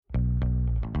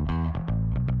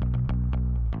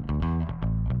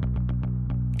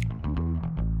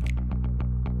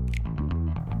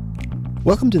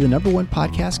Welcome to the number one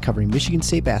podcast covering Michigan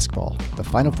State basketball. The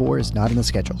Final Four is not on the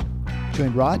schedule.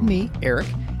 Join Rod and me, Eric,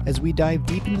 as we dive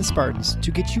deep into the Spartans to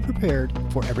get you prepared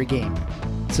for every game.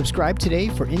 Subscribe today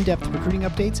for in-depth recruiting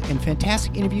updates and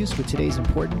fantastic interviews with today's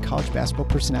important college basketball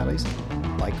personalities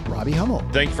like Robbie Hummel.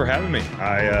 Thanks for having me.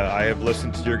 I have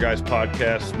listened to your guys'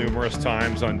 podcast numerous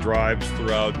times on drives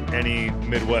throughout any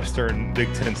Midwestern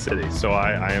Big Ten city. So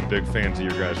I am big fans of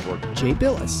your guys' work. Jay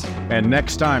Billis. And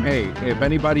next time, hey, if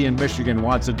anybody in Michigan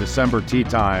wants a December tea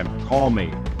time, call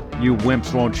me. You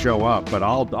wimps won't show up, but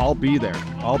I'll be there.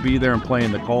 I'll be there and play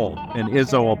in the cold. And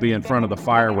Izzo will be in front of the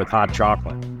fire with hot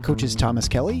chocolate. Coaches Thomas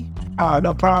Kelly.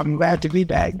 No problem. Glad to be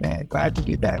back, man. Glad to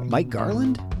be back. Mike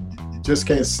Garland. Just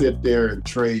can't sit there and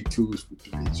trade twos for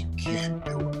threes. You can't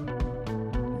do it.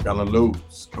 You're gonna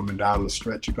lose. Coming down the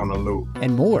stretch, you're gonna lose.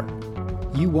 And more.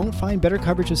 You won't find better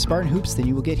coverage of Spartan hoops than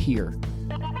you will get here.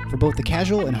 For both the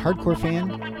casual and hardcore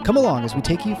fan, come along as we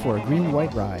take you for a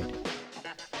green-white ride.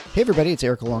 Hey everybody, it's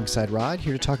Eric alongside Rod,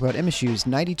 here to talk about MSU's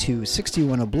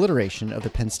 92-61 obliteration of the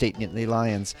Penn State Nittany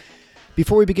Lions.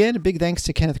 Before we begin, a big thanks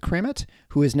to Kenneth Kramett,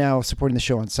 who is now supporting the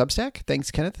show on Substack. Thanks,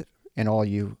 Kenneth, and all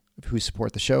you who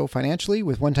support the show financially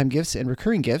with one-time gifts and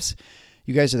recurring gifts.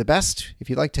 You guys are the best. If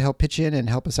you'd like to help pitch in and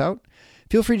help us out,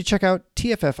 feel free to check out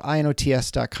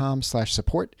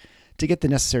tffinots.com/support to get the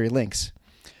necessary links.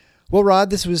 Well, Rod,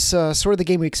 this was sort of the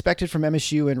game we expected from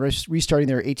MSU and restarting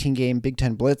their 18-game Big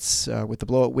Ten Blitz. With the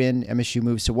blowout win, MSU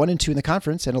moves to 1-2 in the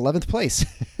conference and 11th place.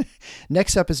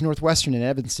 Next up is Northwestern and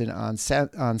Evanston on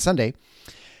Sunday.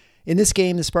 In this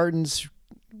game, the Spartans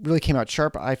really came out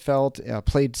sharp, I felt,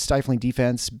 played stifling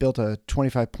defense, built a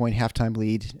 25-point halftime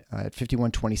lead at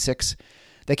 51-26.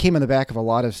 That came on the back of a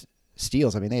lot of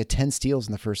steals. I mean, they had 10 steals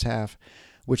in the first half,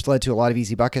 which led to a lot of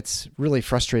easy buckets, really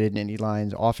frustrated Nittany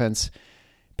Lions offense.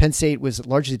 Penn State was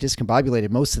largely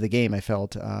discombobulated most of the game, I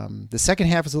felt. The second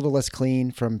half was a little less clean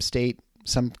from State,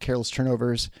 some careless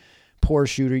turnovers, poor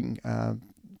shooting.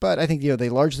 But I think they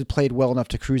largely played well enough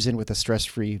to cruise in with a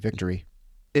stress-free victory.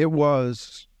 It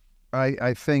was,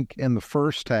 I think, in the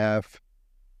first half,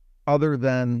 other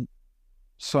than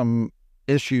some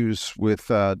issues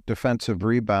with defensive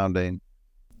rebounding,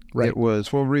 right. It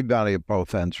was, rebounding at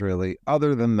both ends, really.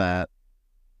 Other than that,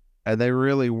 and they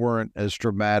really weren't as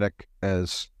dramatic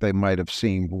as they might have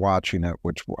seemed watching it,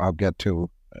 which I'll get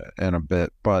to in a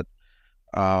bit. But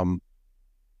other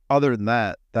than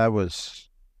that, that was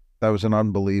an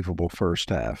unbelievable first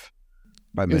half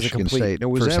by Michigan State. It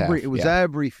was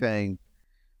everything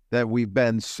that we've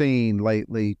been seeing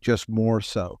lately, just more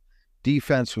so.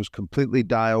 Defense was completely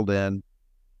dialed in.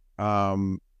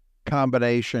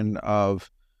 Combination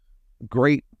of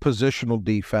great positional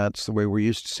defense, the way we're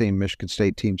used to seeing Michigan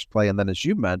State teams play, and then, as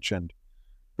you mentioned,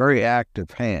 very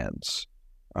active hands.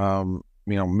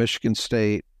 Michigan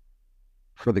State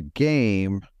for the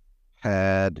game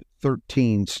had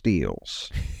 13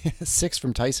 steals. 6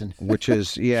 from Tyson. Which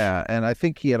is, and I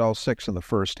think he had all 6 in the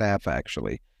first half,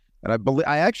 actually. And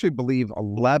I actually believe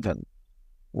 11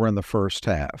 were in the first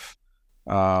half.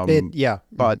 But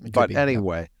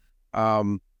anyway,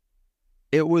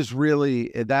 that was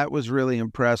really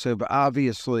impressive.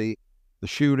 Obviously, the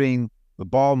shooting, the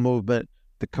ball movement,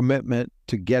 the commitment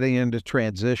to getting into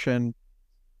transition,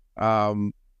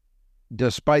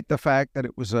 despite the fact that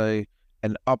it was an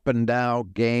up and down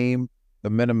game, the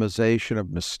minimization of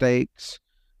mistakes.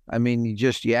 I mean,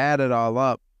 you add it all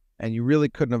up, and you really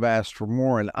couldn't have asked for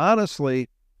more. And honestly,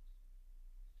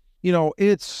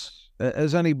 it's,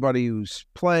 as anybody who's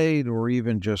played or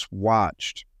even just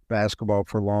watched basketball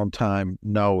for a long time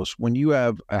knows, when you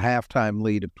have a halftime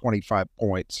lead of 25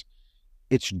 points,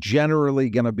 it's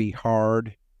generally going to be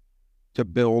hard to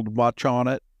build much on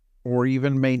it or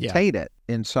even maintain it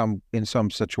in some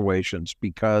situations,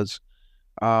 because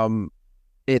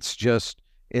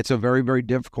it's a very, very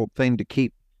difficult thing to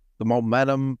keep the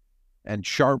momentum and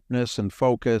sharpness and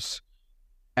focus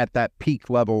at that peak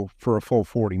level for a full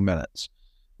 40 minutes.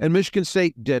 And Michigan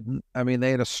State didn't. I mean, they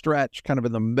had a stretch kind of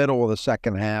in the middle of the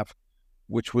second half,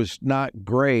 which was not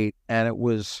great. And I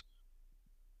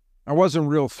wasn't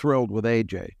real thrilled with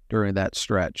AJ during that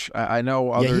stretch. I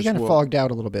know others. Yeah, he kind of fogged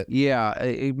out a little bit. Yeah,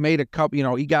 he made a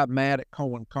couple, he got mad at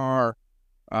Cohen Carr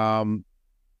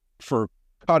for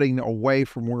cutting away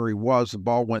from where he was. The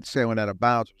ball went sailing out of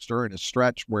bounds. It was during a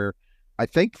stretch where I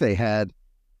think they had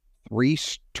 3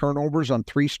 turnovers on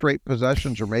 3 straight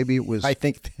possessions, or maybe it was,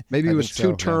 it was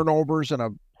 2 turnovers and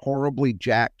a horribly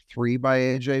jacked 3 by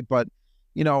AJ. But,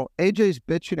 AJ's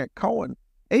bitching at Cohen.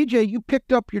 AJ, you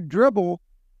picked up your dribble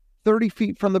 30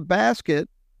 feet from the basket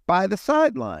by the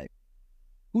sideline.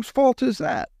 Whose fault is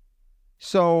that?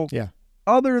 So,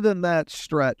 other than that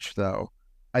stretch, though,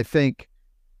 I think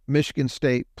Michigan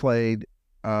State played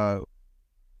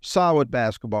solid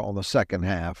basketball in the second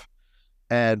half,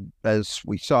 and as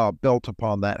we saw, built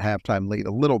upon that halftime lead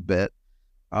a little bit.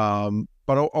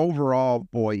 But overall,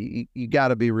 boy, you got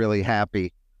to be really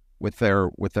happy with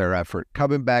their effort.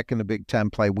 Coming back in the Big Ten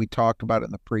play, we talked about it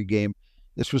in the pregame.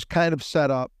 This was kind of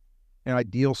set up an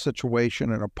ideal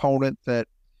situation, an opponent that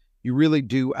you really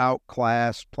do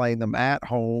outclass, playing them at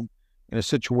home in a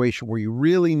situation where you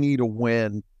really need a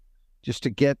win just to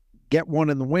get one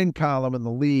in the win column in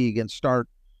the league and start,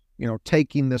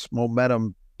 taking this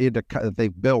momentum that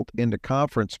they've built into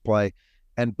conference play.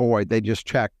 And boy, they just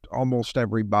checked almost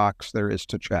every box there is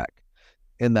to check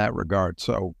in that regard.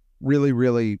 So really,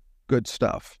 really good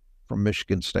stuff from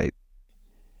Michigan State.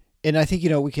 And I think,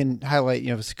 we can highlight,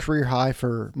 it's a career high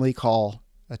for Malik Hall,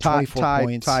 24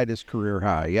 points. Tied his career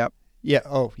high, yep. Yeah,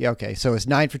 oh, yeah, okay. So it's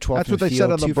 9 for 12 That's from what the they field,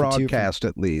 said on the 2 for 2 broadcast,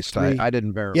 at least. I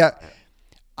didn't verify. Yeah.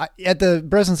 At the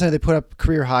Breslin Center, they put up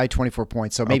career high 24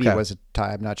 points, so maybe Okay. it was a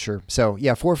tie. I'm not sure. So,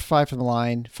 4 for 5 from the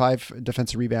line, 5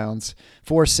 defensive rebounds,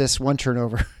 4 assists, 1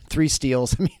 turnover, 3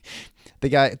 steals. I mean, the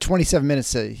guy, 27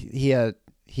 minutes, he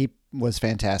was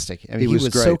fantastic. I mean, he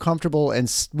was so comfortable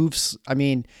and moved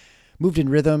in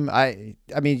rhythm. I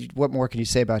mean, what more can you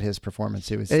say about his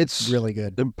performance? It's really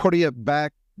good. And putting it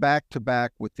back to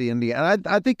back with the Indiana.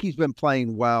 I think he's been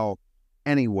playing well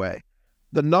anyway.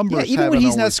 The numbers, even when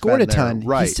he's not scored a ton,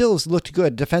 right. He still has looked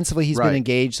good defensively. He's been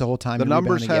engaged the whole time. The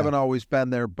numbers haven't always been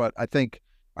there, but I think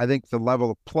the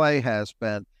level of play has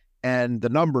been, and the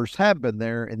numbers have been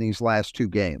there in these last 2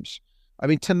 games. I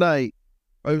mean, tonight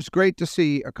it was great to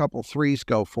see a couple threes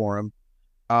go for him,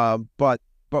 but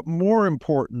more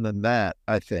important than that,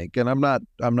 I think, and I'm not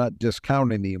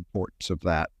discounting the importance of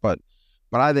that, but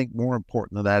I think more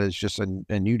important than that is just,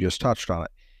 and you just touched on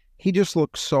it, he just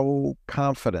looks so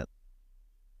confident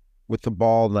with the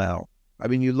ball now. I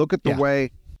mean, you look at the way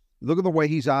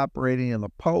he's operating in the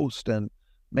post, and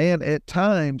man, at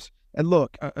times, and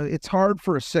look, it's hard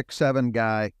for a 6'7"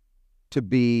 guy to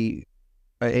be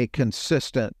a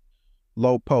consistent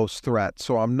low post threat.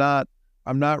 So I'm not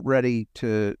ready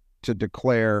to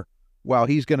declare, well,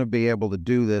 he's going to be able to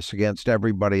do this against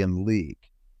everybody in the league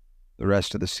the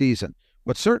rest of the season.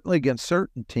 But certainly against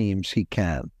certain teams he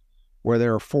can, where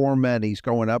there are 4 men he's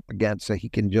going up against that he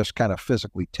can just kind of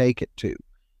physically take it to.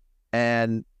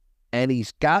 And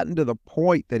he's gotten to the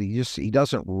point that he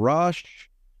doesn't rush.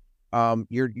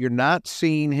 You're not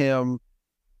seeing him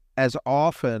as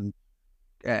often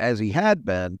as he had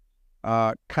been,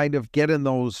 kind of get in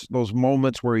those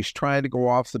moments where he's trying to go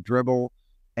off the dribble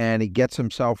and he gets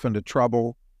himself into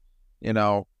trouble,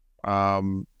 over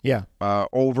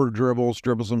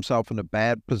dribbles himself into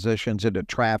bad positions, into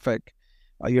traffic.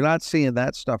 You're not seeing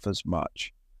that stuff as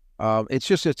much.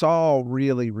 It's all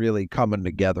really, really coming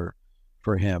together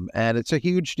for him. And it's a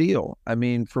huge deal. I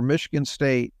mean, for Michigan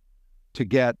State to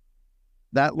get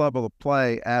that level of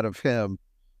play out of him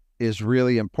is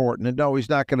really important. And no, he's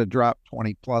not going to drop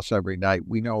 20 plus every night.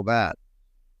 We know that.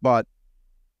 But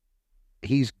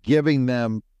he's giving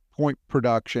them point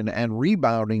production and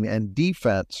rebounding and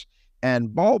defense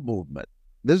and ball movement.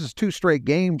 This is 2 straight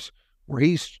games where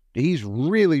he's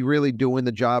really, really doing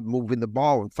the job, moving the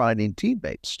ball and finding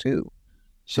teammates too.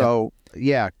 So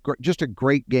just a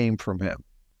great game from him.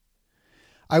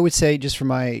 I would say, just from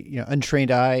my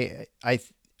untrained eye, I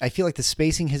feel like the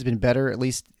spacing has been better. At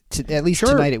least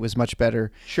tonight it was much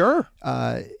better. Sure.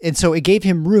 And so it gave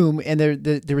him room, and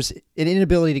there was an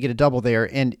inability to get a double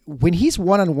there. And when he's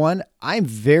 1-on-1, I'm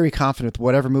very confident with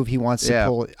whatever move he wants to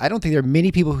pull. I don't think there are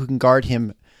many people who can guard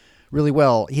him really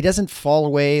well. He doesn't fall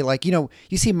away. Like, you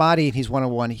see Mahdi and he's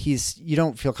 1-on-1. You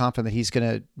don't feel confident that he's going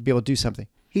to be able to do something.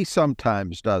 He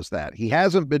sometimes does that. He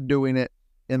hasn't been doing it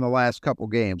in the last couple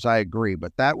games. I agree,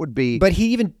 but that would be. But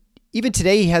he even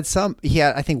today he had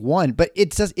I think 1, but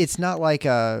it's not like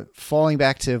falling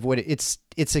back to what it's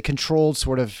a controlled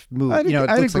sort of move. I'd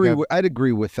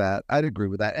agree with that.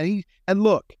 And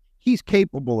look, he's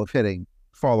capable of hitting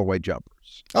fall away jumpers.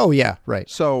 Oh yeah, right.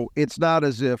 So it's not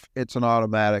as if it's an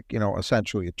automatic,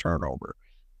 essentially a turnover.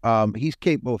 He's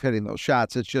capable of hitting those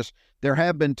shots. It's just there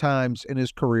have been times in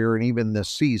his career and even this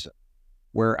season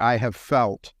where I have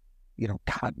felt,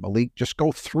 God, Malik, just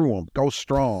go through him, go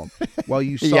strong. Well,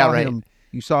 you saw him.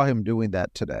 You saw him doing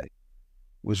that today. It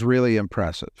was really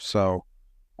impressive. So,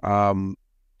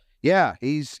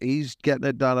 he's getting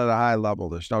it done at a high level.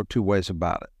 There's no 2 ways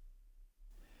about it.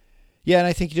 Yeah, and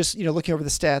I think just looking over the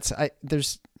stats,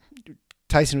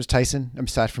 Tyson was Tyson. I'm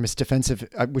aside from his defensive,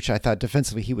 which I thought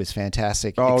defensively he was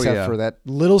fantastic, except for that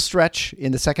little stretch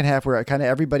in the second half where kind of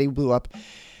everybody blew up.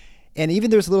 And even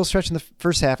there was a little stretch in the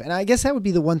first half, and I guess that would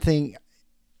be the one thing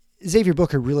Xavier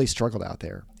Booker really struggled out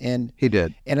there, and he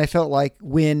did. And I felt like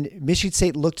when Michigan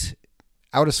State looked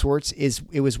out of sorts,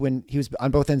 it was when he was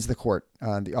on both ends of the court,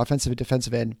 the offensive and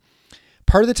defensive end.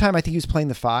 Part of the time, I think he was playing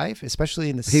the 5, especially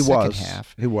in the second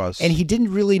half. He was. And he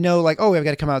didn't really know, like, oh, I've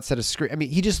got to come out and set a screen. I mean,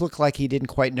 he just looked like he didn't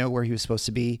quite know where he was supposed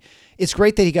to be. It's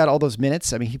great that he got all those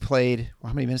minutes. I mean, he played,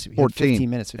 how many minutes? 14. 15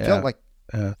 minutes. It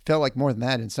felt like more than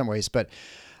that in some ways. But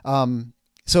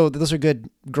so those are good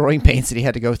growing pains that he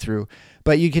had to go through.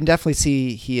 But you can definitely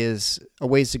see he is a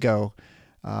ways to go.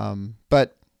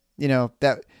 But,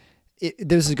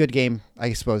 this is a good game,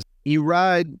 I suppose. You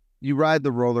ride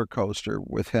the roller coaster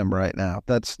with him right now.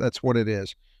 That's what it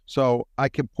is. So I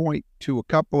can point to a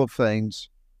couple of things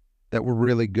that were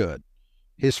really good.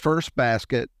 His first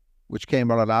basket, which came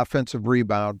on an offensive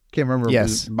rebound, can't remember if it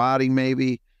was body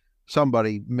maybe.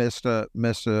 Somebody missed a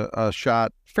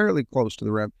shot fairly close to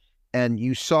the rim, and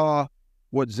you saw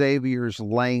what Xavier's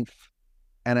length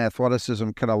and athleticism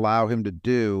can allow him to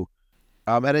do,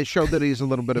 and it showed that he's a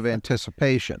little bit of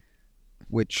anticipation,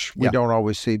 which we don't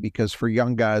always see, because for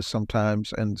young guys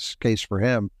sometimes, and this case for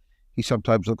him, he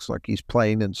sometimes looks like he's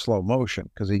playing in slow motion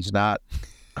because he's not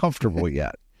comfortable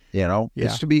yet.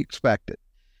 It's to be expected.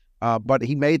 But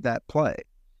he made that play.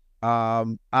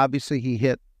 Obviously, he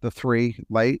hit the 3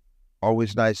 late.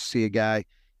 Always nice to see a guy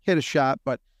hit a shot.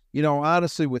 But,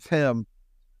 honestly, with him,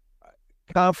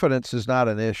 confidence is not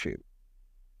an issue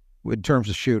in terms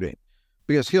of shooting,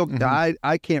 because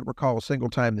I can't recall a single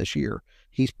time this year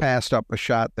he's passed up a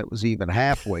shot that was even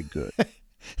halfway good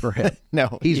for him.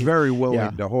 No, he's very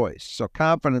willing to hoist. So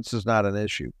confidence is not an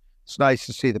issue. It's nice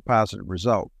to see the positive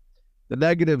result. The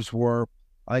negatives were,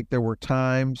 I think there were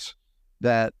times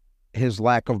that his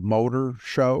lack of motor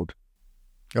showed.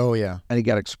 Oh, yeah. And he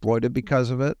got exploited because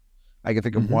of it. I can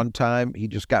think of one time he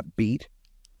just got beat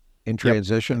in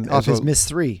transition. Off his missed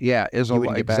 3. Yeah,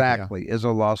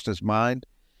 Izzo lost his mind.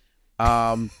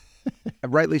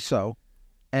 Rightly so.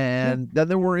 And then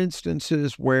there were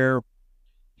instances where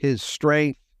his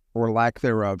strength or lack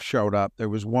thereof showed up. There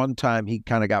was one time he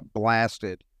kind of got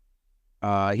blasted.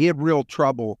 He had real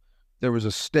trouble. There was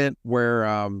a stint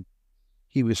where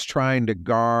he was trying to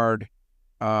guard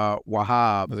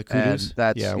Wahab, and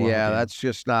that's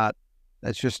just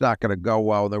not going to go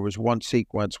well. There was one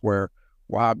sequence where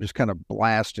Wahab just kind of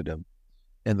blasted him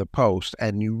in the post,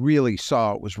 and you really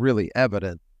saw, it was really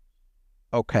evident,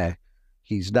 okay,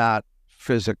 he's not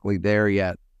physically there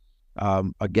yet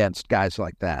against guys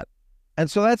like that. And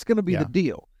so that's going to be the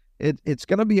deal. It's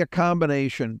going to be a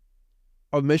combination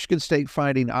of Michigan State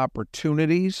finding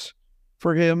opportunities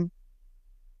for him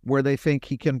where they think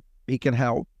he can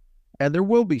help, and there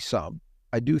will be some.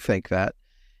 I do think that.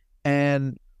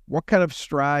 And what kind of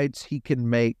strides he can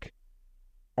make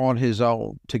on his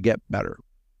own to get better.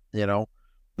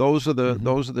 Those are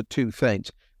the two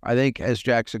things. I think as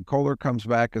Jackson Kohler comes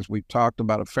back, as we've talked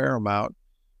about a fair amount,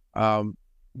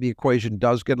 the equation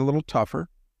does get a little tougher,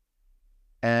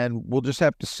 and we'll just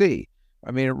have to see. I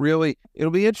mean,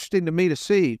 it'll be interesting to me to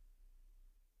see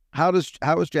how is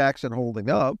Jackson holding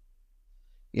up,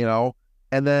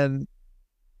 and then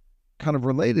kind of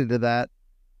related to that,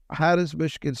 how does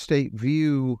Michigan State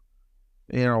view,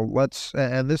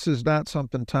 and this is not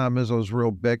something Tom Izzo's real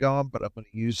big on, but I'm going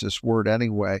to use this word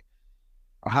anyway.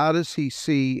 How does he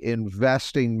see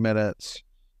investing minutes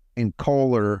in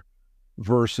Kohler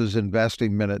versus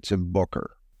investing minutes in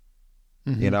Booker?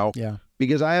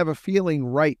 Because I have a feeling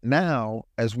right now,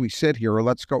 as we sit here, or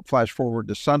let's go flash forward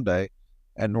to Sunday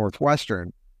at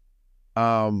Northwestern,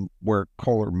 where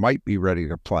Kohler might be ready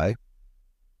to play.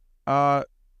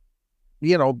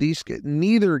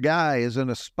 Neither guy is in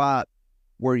a spot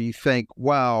where you think,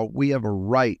 well, we have a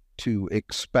right to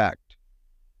expect,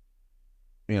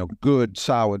 good,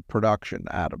 solid production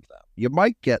out of them. You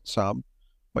might get some,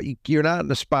 but you're not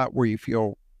in a spot where you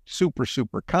feel super,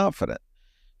 super confident.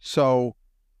 So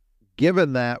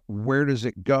given that, where does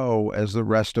it go as the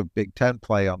rest of Big Ten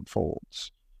play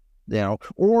unfolds?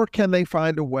 Or can they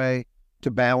find a way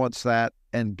to balance that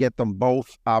and get them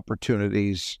both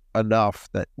opportunities enough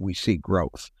that we see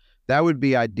growth? That would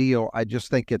be ideal. I just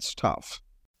think it's tough.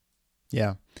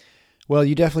 Yeah. Well,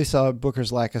 you definitely saw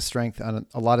Booker's lack of strength on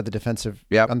a lot of the defensive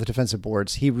on the defensive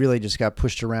boards. He really just got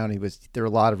pushed around. There were a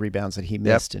lot of rebounds that he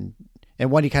missed, and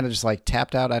one he kind of just like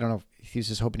tapped out. I don't know if he was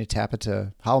just hoping to tap it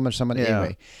to Holloman or somebody.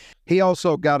 Anyway, he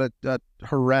also got a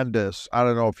horrendous. I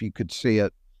don't know if you could see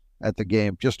it at the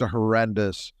game. Just a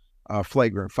horrendous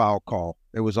flagrant foul call.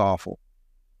 It was awful.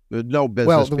 There's no business.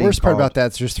 Well, the worst part called. about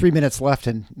that is there's 3 minutes left,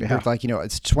 and it's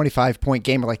a 25-point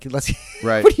game. Like, let's.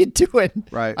 Right. What are you doing?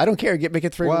 Right. I don't care. Make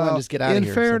it 3-1. Just get out of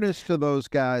here. In fairness to those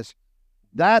guys,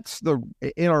 that's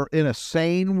in a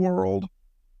sane world,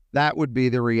 that would be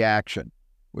the reaction,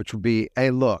 which would be,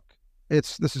 hey, look,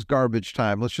 this is garbage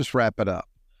time. Let's just wrap it up,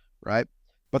 right?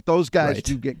 But those guys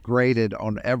do get graded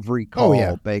on every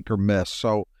call Baker missed.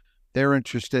 So they're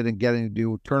interested in getting to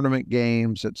do tournament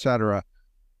games, etc.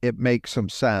 It makes some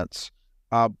sense.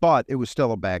 But it was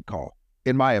still a bad call,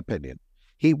 in my opinion.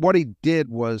 What he did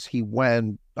was he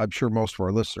went, I'm sure most of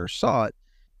our listeners saw it,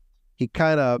 he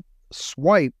kind of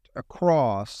swiped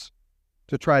across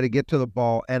to try to get to the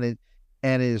ball, and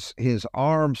his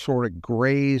arm sort of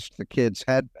grazed the kid's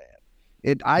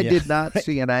headband. I did not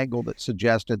see an angle that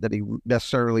suggested that he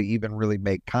necessarily even really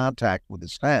made contact with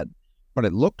his head, but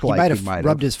it looked like he might have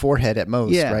rubbed his forehead at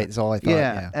most, right? Is all I thought.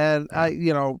 Yeah.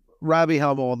 And Robbie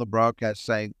Hummel on the broadcast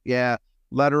saying,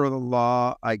 letter of the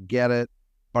law, I get it,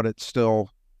 but it's still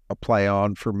a play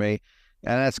on for me.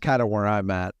 And that's kind of where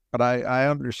I'm at. But I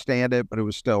understand it, but it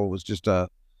was just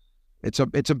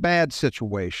it's a bad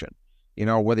situation.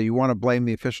 Whether you want to blame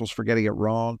the officials for getting it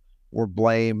wrong or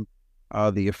blame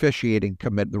the officiating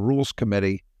the rules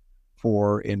committee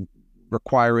for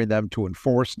requiring them to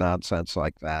enforce nonsense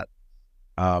like that.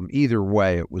 Either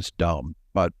way, it was dumb.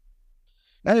 But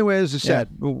anyway, as I said,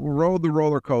 we'll rode the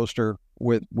roller coaster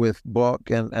with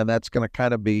Book, and that's going to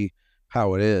kind of be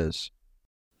how it is.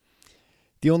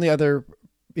 The only other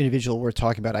individual we're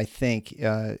talking about, I think,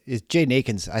 is Jaden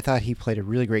Akins. I thought he played a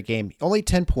really great game. Only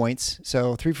 10 points,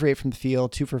 so 3 for 8 from the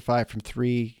field, 2 for 5 from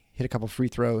 3, hit a couple free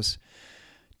throws,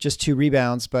 just 2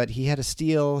 rebounds, but he had a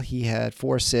steal, he had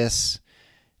 4 assists,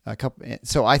 a couple.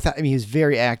 So he was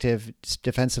very active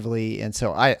defensively, and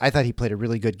so I thought he played a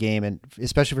really good game, and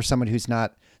especially for someone who's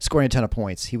not scoring a ton of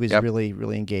points, he was really,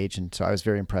 really engaged, and so I was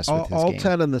very impressed with his game. All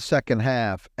 10 in the second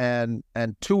half, and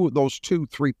those 2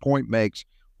 3-point makes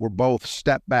were both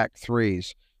step back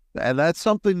threes, and that's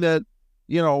something that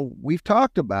we've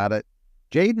talked about it.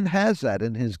 Jaden has that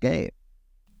in his game.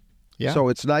 Yeah. So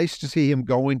it's nice to see him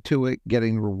going to it,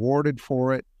 getting rewarded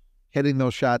for it, hitting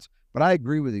those shots. But I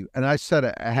agree with you. And I said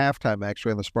at halftime,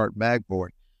 actually, on the Spartan Mag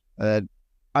board, that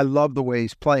I love the way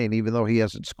he's playing, even though he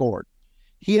hasn't scored.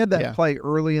 He had that play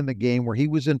early in the game where he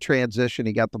was in transition.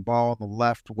 He got the ball on the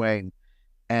left wing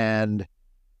and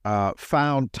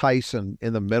found Tyson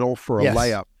in the middle for a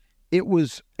layup. That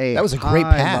was a great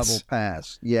level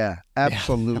pass. Yeah,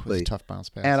 absolutely. That was a tough bounce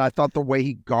pass. And I thought the way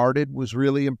he guarded was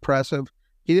really impressive.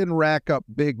 He didn't rack up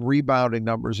big rebounding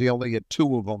numbers. He only had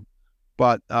 2 of them.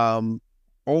 But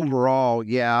overall,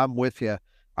 I'm with you.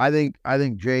 I think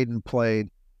Jaden played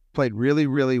really,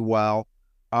 really well.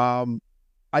 I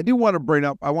do want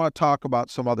to I want to talk about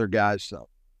some other guys, though.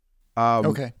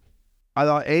 Okay. I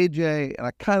thought AJ, and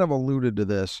I kind of alluded to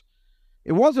this,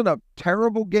 it wasn't a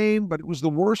terrible game, but it was the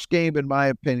worst game, in my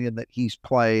opinion, that he's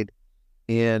played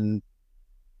in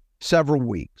several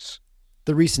weeks.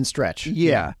 The recent stretch.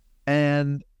 Yeah.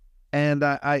 And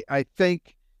I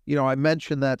think, I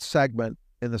mentioned that segment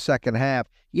in the second half.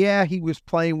 Yeah, he was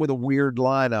playing with a weird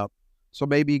lineup, so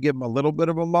maybe you give him a little bit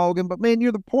of a mulligan, but man,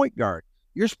 you're the point guard.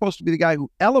 You're supposed to be the guy who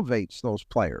elevates those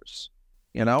players,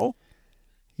 Yeah.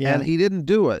 And he didn't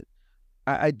do it.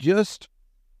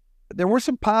 There were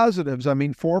some positives.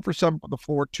 4 for 7 from the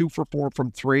floor, 2 for 4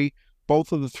 from 3.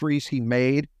 Both of the threes he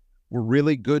made were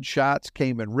really good shots,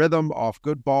 came in rhythm, off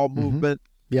good ball movement.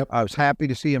 Yep. I was happy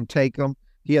to see him take them.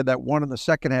 He had that one in the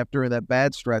second half during that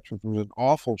bad stretch, which was an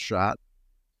awful shot.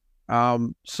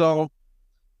 So,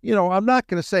 I'm not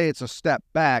going to say it's a step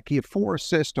back. He had 4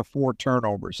 assists to 4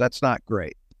 turnovers. That's not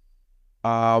great.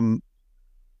 I'm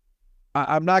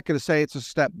not going to say it's a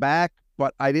step back,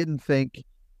 but I didn't think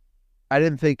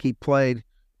he played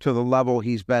to the level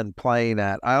he's been playing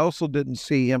at. I also didn't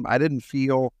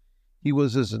feel he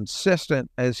was as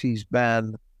insistent as he's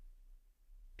been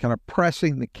kind of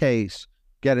pressing the case,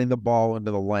 getting the ball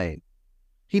into the lane.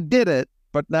 He did it,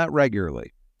 but not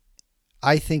regularly.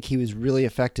 I think he was really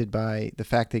affected by the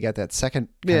fact that he got that second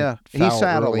foul he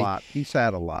sat early. He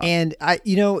sat a lot. And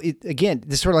again,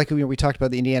 this is sort of like we talked about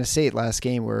the Indiana State last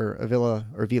game where Avila,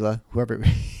 whoever,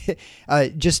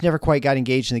 just never quite got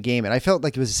engaged in the game. And I felt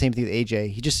like it was the same thing with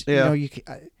AJ. He just,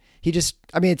 it's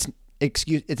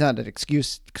not an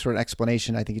excuse, sort of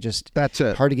explanation. I think that's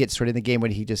it. Hard to get sort of in the game when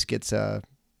he just gets, out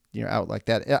like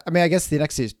that. I guess the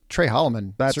next is Trey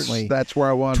Holloman. That's where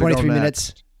I wanted 23 to go minutes.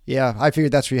 Next. Yeah, I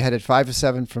figured that's where you headed. 5 of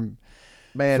 7 from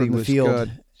he was the field.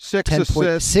 Good. 6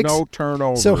 assists, no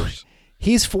turnovers. So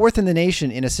he's 4th in the nation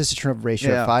in assist to turnover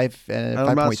ratio,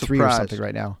 5.3 or something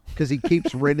right now. Because he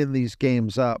keeps winning these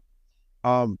games up.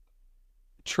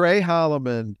 Trey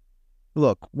Holloman,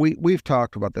 look, we've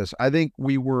talked about this. I think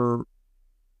there were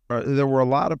a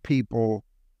lot of people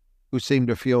who seemed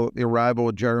to feel the arrival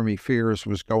of Jeremy Fears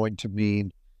was going to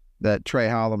mean that Trey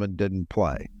Holloman didn't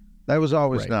play. That was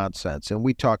always Right. nonsense. And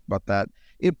we talked about that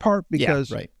in part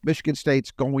because Michigan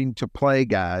State's going to play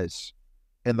guys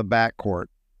in the backcourt.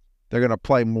 They're going to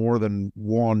play more than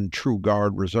one true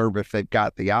guard reserve if they've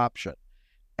got the option.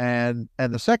 And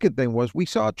the second thing was we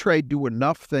saw Trey do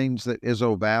enough things that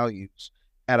Izzo values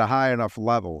at a high enough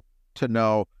level to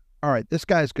know, all right, this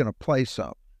guy's going to play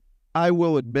some. I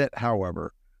will admit,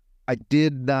 however, I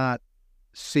did not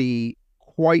see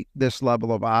quite this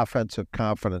level of offensive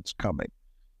confidence coming.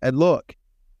 And look,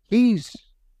 he's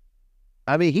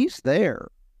there.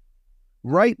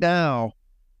 Right now,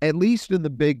 at least in the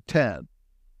Big Ten,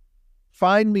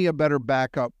 find me a better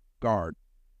backup guard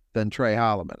than Trey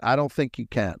Holloman. I don't think you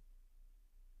can.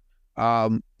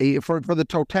 For the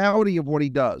totality of what he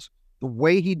does, the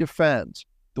way he defends,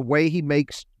 the way he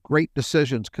makes great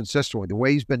decisions consistently, the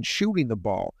way he's been shooting the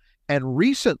ball. And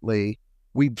recently,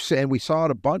 we saw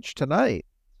it a bunch tonight,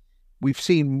 we've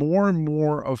seen more and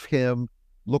more of him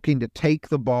looking to take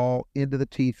the ball into the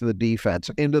teeth of the defense,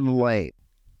 into the lane,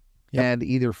 and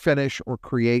either finish or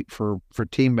create for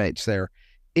teammates there.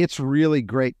 It's really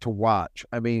great to watch.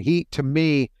 I mean, to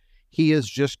me, he is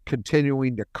just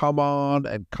continuing to come on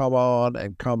and come on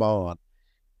and come on.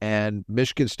 And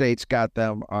Michigan State's got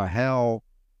them a hell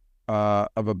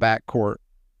of a backcourt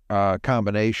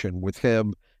combination with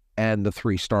him and the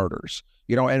three starters.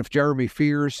 You know, and if Jeremy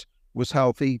Fears was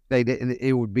healthy,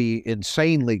 it would be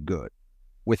insanely good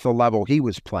with the level he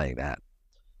was playing at.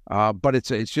 But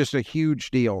it's just a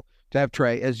huge deal to have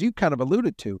Trey, as you kind of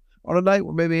alluded to, on a night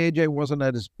where maybe AJ wasn't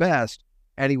at his best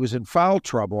and he was in foul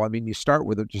trouble. I mean, you start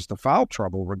with just the foul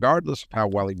trouble, regardless of how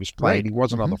well he was playing. Right. He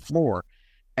wasn't on the floor.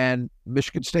 And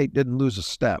Michigan State didn't lose a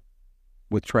step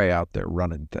with Trey out there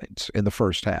running things in the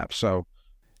first half. So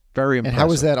very impressive. And how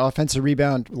was that offensive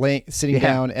rebound sitting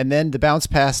down and then the bounce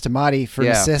pass to Madi for an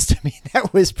assist? I mean,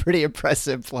 that was pretty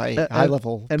impressive play,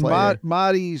 high-level and player.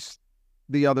 Madi's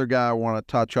the other guy I want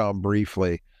to touch on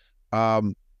briefly.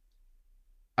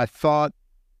 I thought,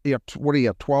 what do you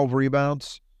have, 12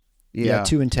 rebounds? Yeah,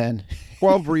 2 and 10.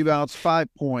 12 rebounds, 5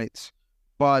 points.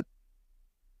 But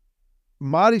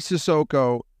Madi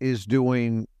Sissoko is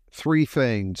doing three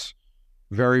things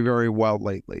very, very well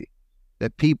lately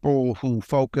that people who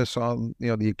focus on,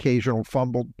 the occasional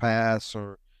fumbled pass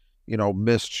or,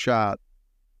 missed shot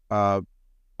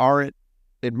aren't,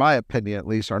 in my opinion at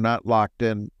least, are not locked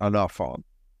in enough on.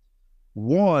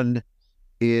 One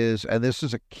is, and this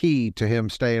is a key to him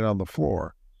staying on the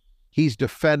floor, he's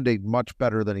defending much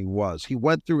better than he was. He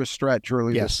went through a stretch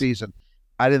early this season.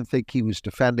 I didn't think he was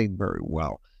defending very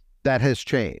well. That has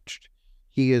changed.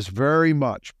 He is very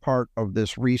much part of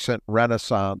this recent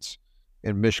renaissance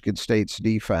in Michigan State's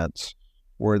defense,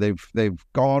 where they've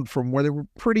gone from where they were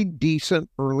pretty decent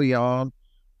early on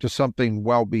to something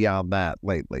well beyond that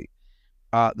lately.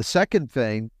 The second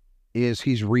thing is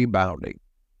he's rebounding.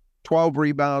 12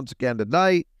 rebounds again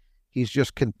tonight. He's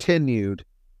just continued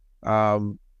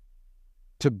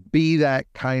to be that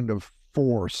kind of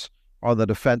force on the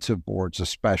defensive boards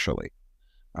especially.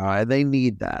 And they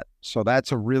need that. So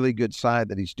that's a really good sign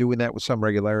that he's doing that with some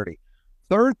regularity.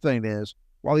 Third thing is,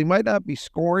 while he might not be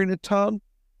scoring a ton,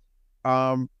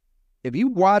 if you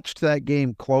watched that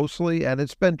game closely, and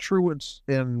it's been true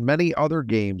in many other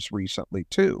games recently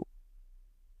too,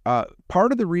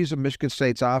 part of the reason Michigan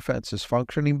State's offense is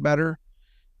functioning better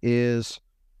is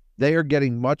they are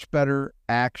getting much better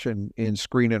action in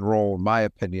screen and roll, in my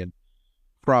opinion,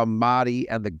 from Madi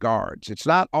and the guards. It's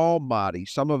not all Madi.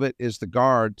 Some of it is the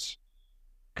guards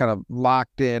kind of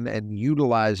locked in and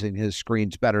utilizing his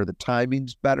screens better. The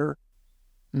timing's better.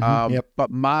 But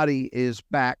Madi is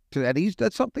back to, and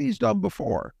that's something he's done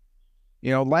before.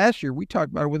 Last year we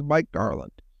talked about it with Mike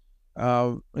Garland.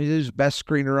 He's his best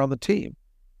screener on the team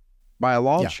by a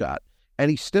long shot, and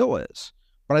he still is.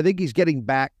 But I think he's getting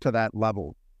back to that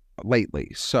level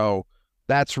lately. So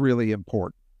that's really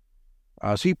important.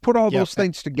 So you put all those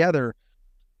things together,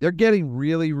 they're getting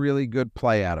really, really good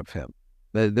play out of him.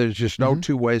 There's just no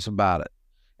two ways about it.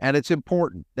 And it's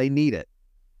important. They need it.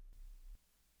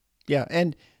 Yeah,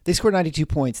 and they scored 92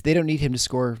 points. They don't need him to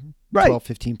score 12,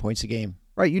 15 points a game.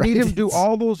 Right, you need him to do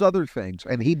all those other things,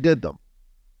 and he did them.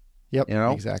 Yep,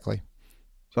 exactly.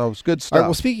 So it's good stuff. All right,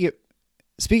 well,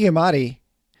 speaking of Madi,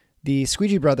 the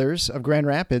Squeegee Brothers of Grand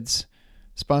Rapids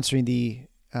sponsoring the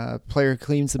player who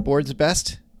cleans the boards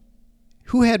best.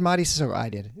 Who had Madi Sissoko? I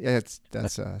did.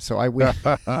 So I win.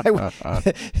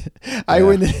 I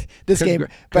win this game.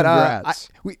 But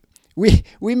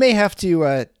we may have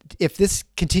to, if this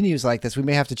continues like this, we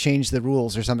may have to change the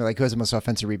rules or something, like who has the most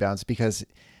offensive rebounds, because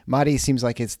Madi seems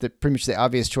like it's pretty much the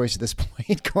obvious choice at this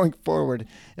point going forward,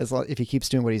 if he keeps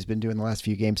doing what he's been doing the last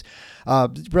few games.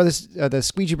 The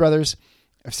Squeegee Brothers,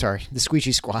 sorry, the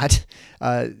Squeegee Squad.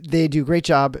 They do a great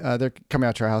job. They're coming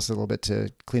out to our house a little bit to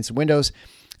clean some windows,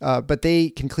 but they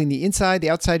can clean the inside, the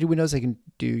outside of your windows. They can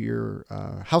do your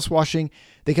house washing.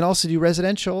 They can also do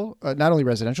residential, not only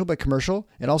residential, but commercial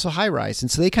and also high rise.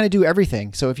 And so they kind of do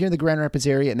everything. So if you're in the Grand Rapids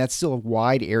area, and that's still a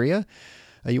wide area,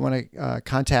 you want to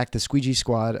contact the Squeegee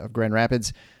Squad of Grand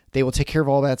Rapids. They will take care of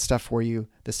all that stuff for you.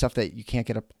 The stuff that you can't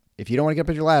get up. If you don't want to get up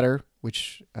on your ladder,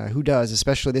 which who does,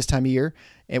 especially this time of year,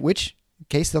 in which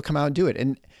case they'll come out and do it.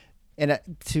 And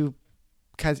to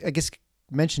kind of, I guess,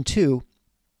 mention too,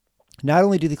 not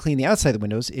only do they clean the outside of the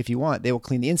windows, if you want, they will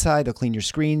clean the inside, they'll clean your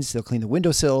screens, they'll clean the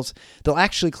windowsills, they'll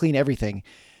actually clean everything.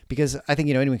 Because I think,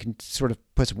 anyone can sort of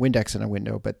put some Windex in a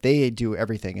window, but they do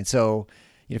everything. And so,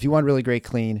 if you want really great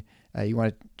clean, you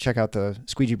want to check out the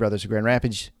Squeegee Brothers of Grand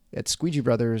Rapids at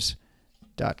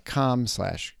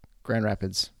squeegeebrothers.com/Grand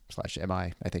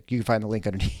Rapids/MI. I think you can find the link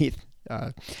underneath.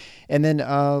 And then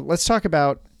let's talk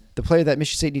about the player that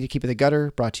Michigan State need to keep in the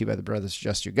gutter, brought to you by the Brothers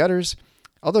Adjust Your Gutters.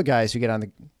 All the guys who get on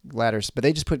the ladders, but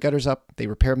they just put gutters up, they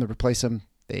repair them, they replace them,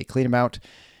 they clean them out.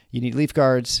 You need leaf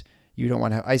guards. You don't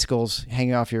want to have icicles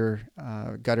hanging off your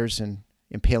gutters and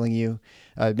impaling you.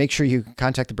 Make sure you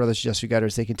contact the Brothers Adjust Your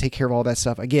Gutters. They can take care of all that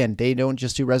stuff. Again, they don't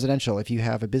just do residential. If you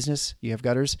have a business, you have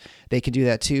gutters, they can do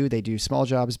that too. They do small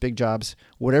jobs, big jobs,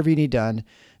 whatever you need done.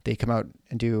 They come out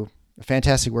and do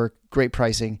fantastic work, great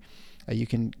pricing. You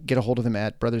can get a hold of them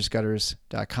at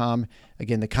brothersgutters.com.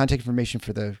 Again, the contact information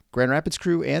for the Grand Rapids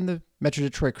crew and the Metro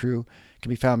Detroit crew can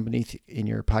be found beneath in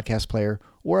your podcast player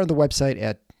or on the website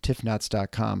at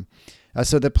tiffnuts.com.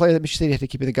 So the player that Michigan State had to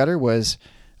keep in the gutter was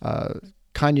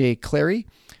Kanye Clary,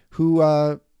 who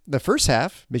the first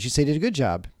half, Michigan State did a good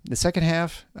job. The second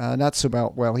half, not so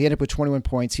well. He ended up with 21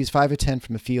 points. He's 5 of 10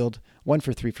 from the field, 1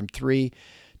 for 3 from 3,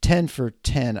 10 for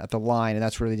 10 at the line, and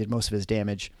that's where he did most of his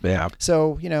damage. Yeah.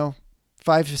 So,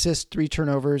 5 assists, 3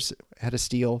 turnovers, had a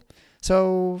steal.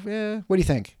 So, what do you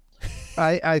think?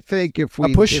 I think if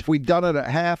we'd done it at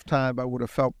halftime, I would have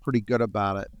felt pretty good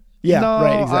about it. Yeah, no,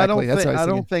 right, exactly. I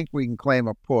don't think we can claim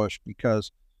a push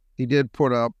because he did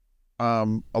put up a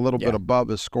little bit above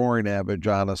his scoring average,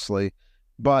 honestly.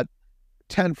 But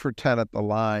 10 for 10 at the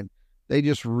line, they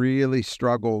just really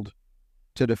struggled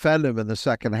to defend him in the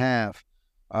second half.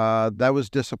 That was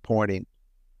disappointing.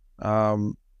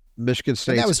 Michigan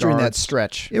State's that was during that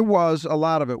stretch. It was. A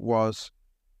lot of it was.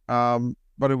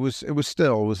 But it was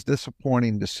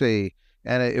disappointing to see.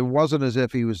 And it wasn't as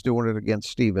if he was doing it against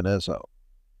Steven Izzo.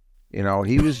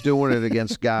 He was doing it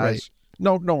against guys. Right.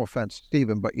 No offense,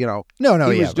 Steven, but he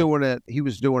was doing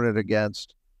it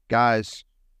against guys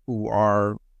who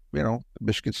are,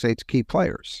 Michigan State's key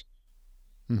players.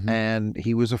 Mm-hmm. And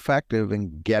he was effective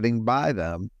in getting by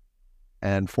them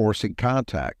and forcing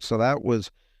contact. So that was,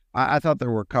 I thought there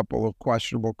were a couple of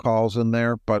questionable calls in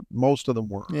there, but most of them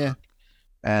were. Yeah.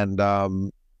 And,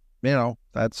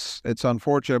 it's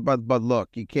unfortunate, but look,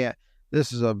 you can't,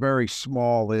 this is a very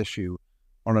small issue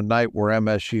on a night where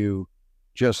MSU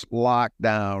just locked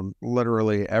down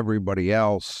literally everybody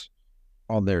else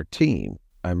on their team.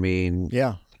 I mean,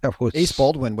 Ace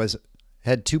Baldwin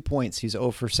had 2 points. He's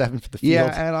 0 for 7 for the field.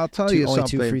 Yeah, and I'll tell you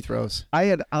something. Only 2 free throws. I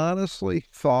had honestly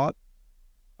thought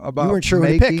about you weren't sure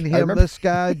making him this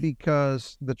guy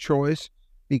because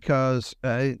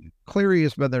Cleary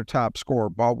has been their top scorer.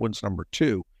 Baldwin's number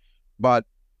 2. But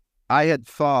I had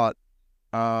thought,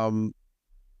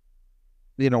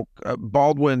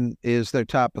 Baldwin is their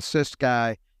top assist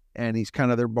guy, and he's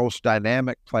kind of their most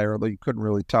dynamic player, although you couldn't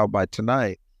really tell by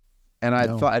tonight. And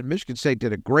I thought Michigan State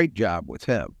did a great job with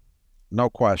him. No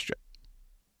question.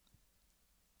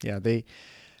 Yeah,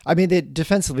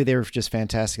 defensively, they were just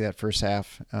fantastic that first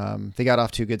half. They got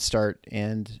off to a good start,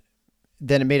 and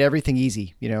then it made everything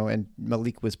easy, and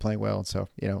Malik was playing well. And so,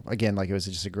 again, it was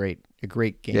just a great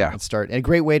game at start, and a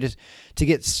great way to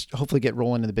hopefully get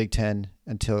rolling in the Big Ten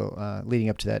until leading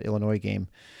up to that Illinois game.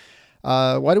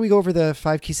 Why don't we go over the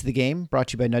 5 keys to the game brought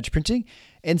to you by Nudge Printing?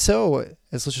 And so,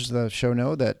 as listeners of the show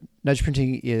know, that Nudge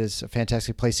Printing is a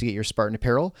fantastic place to get your Spartan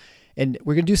apparel. And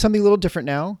we're going to do something a little different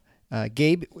now.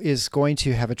 Gabe is going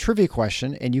to have a trivia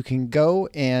question, and you can go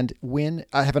and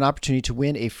have an opportunity to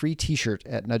win a free t-shirt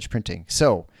at Nudge Printing.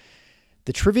 So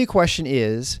the trivia question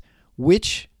is, who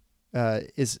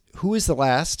is the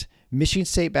last Michigan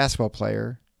State basketball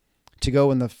player to go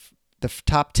in the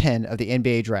top 10 of the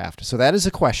NBA draft? So that is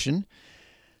a question.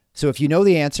 So if you know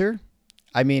the answer,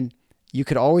 you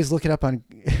could always look it up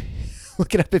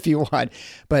if you want,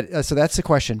 but so that's the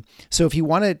question. So if you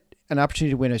want an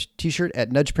opportunity to win a t-shirt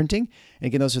at Nudge Printing. And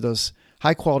again, those are those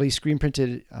high quality screen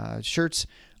printed shirts,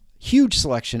 huge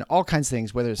selection, all kinds of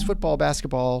things, whether it's football,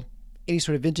 basketball, any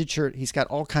sort of vintage shirt. He's got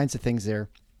all kinds of things there.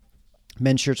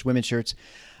 men's shirts, women's shirts.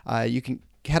 You can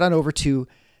head on over to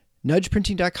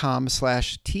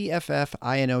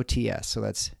nudgeprinting.com/TFFINOTS. So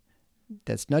that's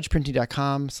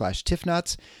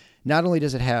nudgeprinting.com/TIFNuts. Not only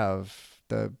does it have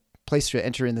the place to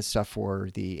enter in the stuff for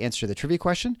the answer to the trivia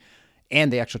question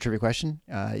and the actual trivia question,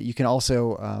 you can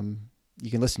also you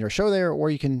can listen to our show there,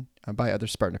 or you can buy other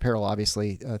Spartan apparel,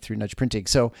 obviously, through Nudge Printing.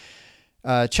 So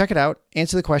check it out,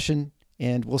 answer the question,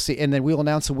 and we'll see. And then we'll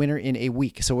announce a winner in a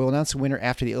week. So we'll announce a winner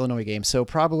after the Illinois game. So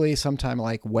probably sometime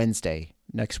like Wednesday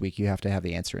next week, you have to have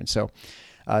the answer in. So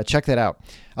check that out.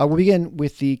 We'll begin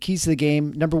with the keys to the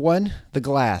game. Number one, the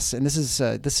glass. And this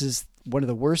is one of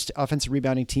the worst offensive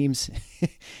rebounding teams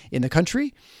in the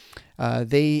country.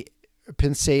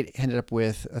 Penn State ended up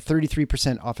with a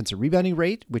 33% offensive rebounding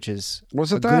rate, which is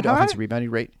a good offensive rebounding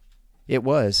rate. It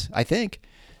was, I think.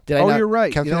 Did I not you're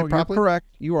right. calculate it properly? You're correct.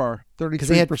 You are 33%. Because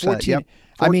they had 14. Yep.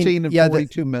 14 and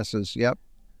 42 misses. Yep.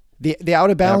 The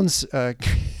out of bounds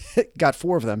got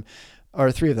 4 of them,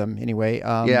 or 3 of them anyway.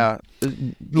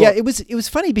 It was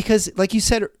funny because, like you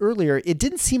said earlier, it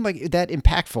didn't seem like that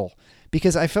impactful.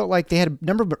 Because I felt like they had a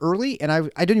number of them early, and I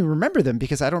didn't even remember them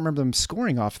because I don't remember them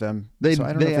scoring off them. So I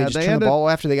don't know if they just turned the ball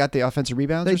after they got the offensive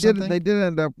rebounds or something. They did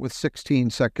end up with 16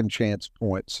 second chance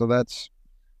points. So that's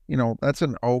that's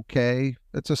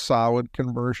it's a solid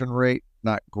conversion rate.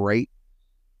 Not great.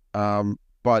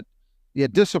 But yeah,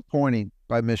 disappointing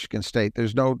by Michigan State.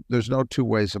 There's no 2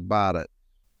 ways about it.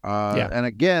 And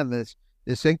again, this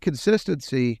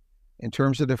inconsistency in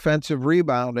terms of defensive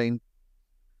rebounding.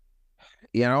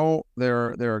 There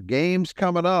are games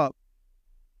coming up,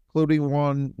 including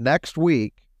one next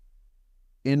week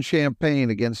in Champaign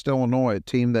against Illinois, a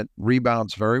team that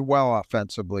rebounds very well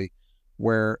offensively,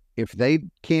 where if they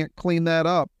can't clean that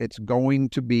up, it's going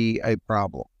to be a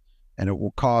problem, and it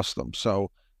will cost them. So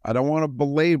I don't want to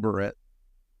belabor it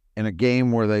in a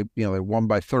game where they won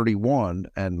by 31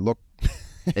 and look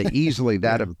easily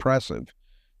that impressive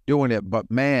doing it.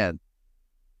 But, man,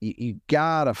 you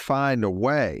got to find a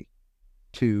way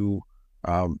to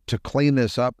clean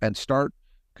this up and start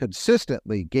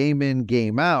consistently, game in,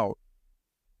 game out,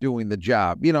 doing the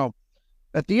job.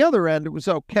 At the other end, it was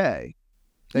okay.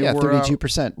 They were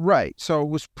 32%. Right. So it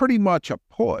was pretty much a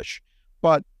push.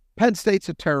 But Penn State's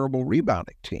a terrible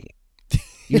rebounding team.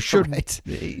 You should. Right.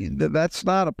 That's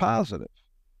not a positive.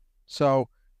 So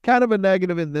kind of a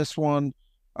negative in this one.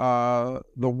 The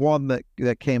one that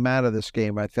came out of this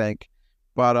game, I think.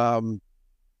 But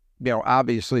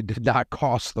obviously did not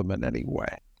cost them in any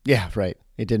way. Yeah, right.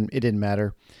 It didn't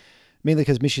matter. Mainly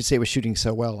because Michigan State was shooting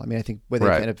so well. I mean, I think they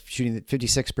ended up shooting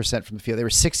 56% from the field. They were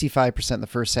 65% in the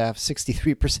first half,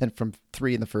 63% from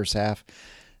 3 in the first half.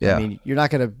 Yeah. I mean, you're not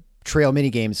going to trail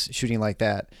mini games shooting like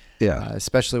that. Yeah.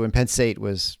 Especially when Penn State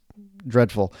was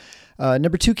dreadful.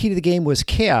 Number 2 key to the game was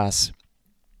chaos.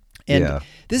 And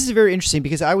this is very interesting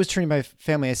because I was turning to my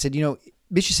family. I said,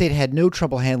 Michigan State had no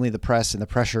trouble handling the press and the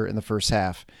pressure in the first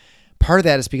half. Part of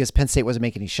that is because Penn State wasn't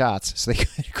making any shots, so they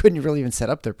couldn't really even set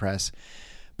up their press.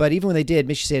 But even when they did,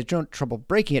 Michigan State had no trouble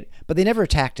breaking it, but they never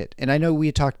attacked it. And I know we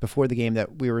had talked before the game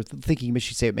that we were thinking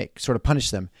Michigan State would sort of punish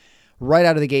them. Right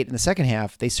out of the gate in the second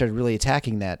half, they started really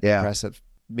attacking that press of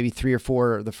maybe 3 or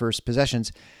 4 of the first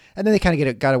possessions, and then they kind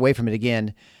of got away from it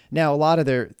again. Now,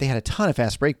 they had a ton of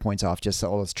fast break points off just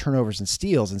all those turnovers and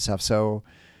steals and stuff, so,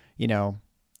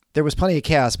 there was plenty of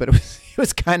chaos, but it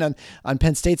was kind of on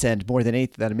Penn State's end more than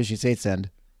on Michigan State's end.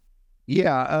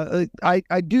 Yeah,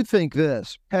 I do think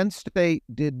this. Penn State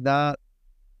did not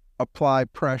apply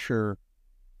pressure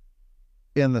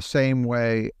in the same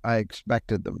way I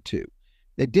expected them to.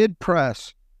 They did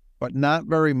press, but not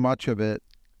very much of it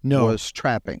was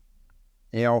trapping.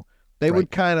 They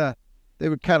would kind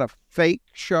of fake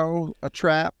show a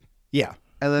trap. Yeah.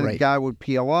 And then the guy would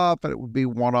peel off and it would be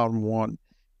one-on-one.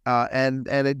 And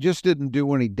it just didn't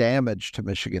do any damage to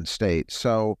Michigan State.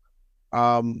 So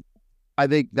I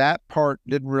think that part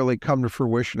didn't really come to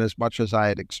fruition as much as I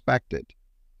had expected.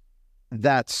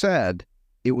 That said,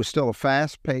 it was still a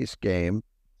fast-paced game,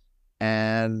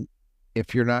 and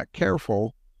if you're not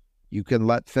careful, you can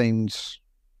let things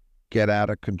get out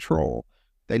of control.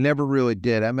 They never really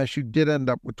did. MSU did end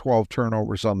up with 12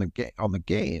 turnovers on the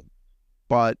game,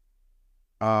 but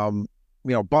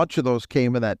a bunch of those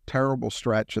came in that terrible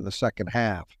stretch in the second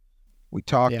half we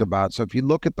talked about. So if you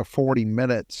look at the 40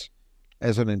 minutes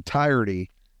as an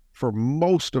entirety, for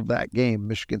most of that game,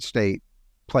 Michigan State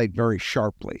played very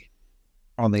sharply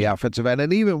on the offensive end.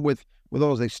 And even with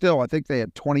those, I think they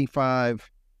had 25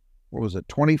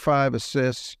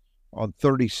 assists on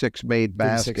 36 made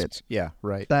baskets. Yeah,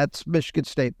 right. That's Michigan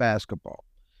State basketball.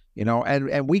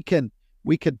 And we can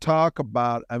talk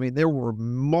about, there were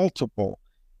multiple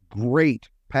great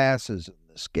passes in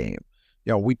this game.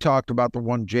 We talked about the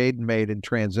one Jaden made in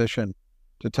transition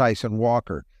to Tyson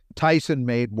Walker. Tyson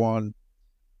made one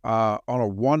on a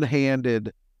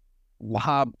one-handed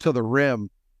lob to the rim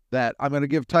that I'm going to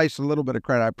give Tyson a little bit of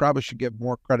credit. I probably should give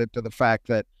more credit to the fact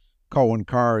that Cohen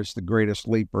Carr is the greatest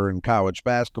leaper in college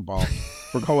basketball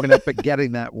for going up and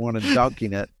getting that one and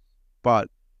dunking it. But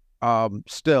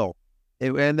still,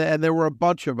 and there were a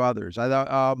bunch of others. I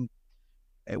thought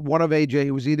one of AJ,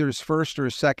 it was either his first or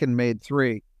his second made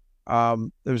three. There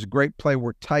was a great play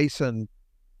where Tyson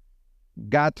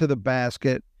got to the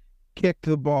basket, kicked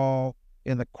the ball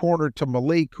in the corner to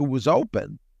Malik, who was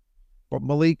open, but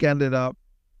Malik ended up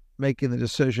making the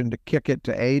decision to kick it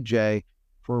to AJ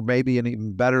for maybe an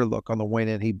even better look on the wing,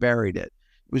 and he buried it.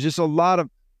 It was just a lot of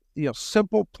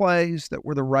simple plays that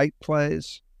were the right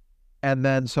plays, and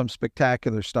then some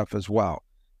spectacular stuff as well.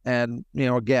 And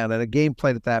again, in a game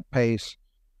played at that pace,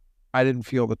 I didn't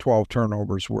feel the 12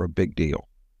 turnovers were a big deal.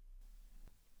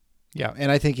 Yeah,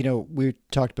 and I think, we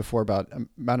talked before about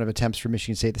amount of attempts for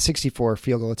Michigan State, the 64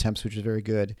 field goal attempts, which is very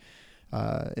good.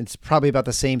 It's probably about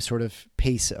the same sort of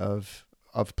pace of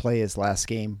play as last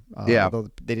game. Although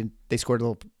they scored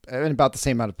about the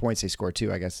same amount of points they scored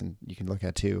too, I guess, and you can look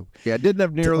at too. Yeah, it didn't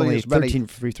have nearly as many 13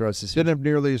 free throws. Didn't have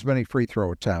nearly as many free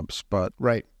throw attempts, but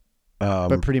right.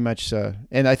 But pretty much,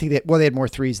 and I think they had more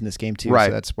threes in this game too, right.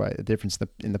 So that's why the difference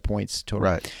in the points total.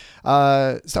 Right.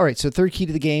 All right. So third key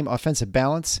to the game, offensive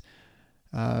balance.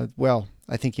 Well,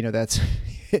 I think that's.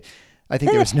 I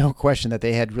think there was no question that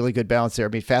they had really good balance there. I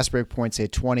mean, fast break points they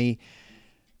had 20,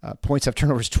 points off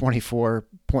turnovers 24,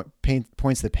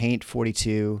 points to the paint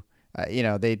 42.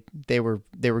 They were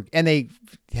and they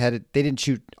didn't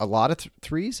shoot a lot of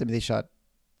threes. I mean, they shot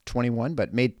 21,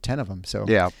 but made 10 of them. So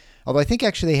yeah. Although I think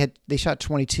actually they shot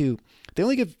 22.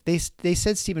 They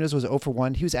said Steven Izzo was 0 for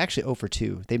 1. He was actually 0 for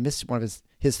 2. They missed one of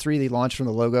his three they launched from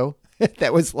the logo.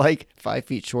 That was like 5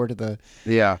 feet short of the.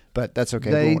 Yeah. But that's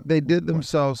okay. They did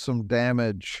themselves some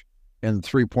damage in the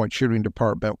 3-point shooting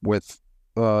department with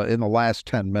in the last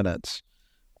 10 minutes.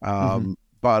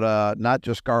 But not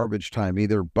just garbage time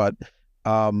either, but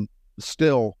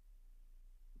still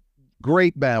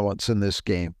great balance in this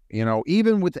game.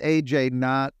 Even with AJ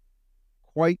not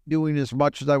quite doing as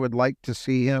much as I would like to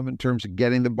see him in terms of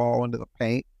getting the ball into the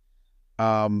paint,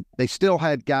 they still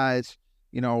had guys,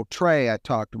 Trey I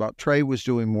talked about. Trey was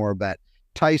doing more of that.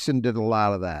 Tyson did a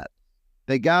lot of that.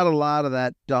 They got a lot of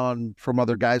that done from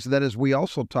other guys. And then as we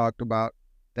also talked about,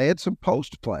 they had some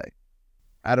post play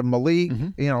out of Malik.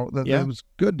 That was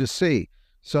good to see.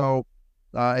 So,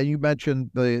 and you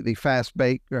mentioned the fast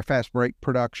break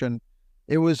production.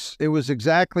 It was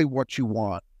exactly what you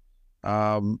want.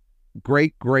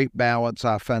 Great balance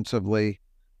offensively,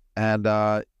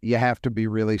 and you have to be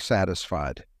really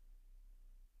satisfied.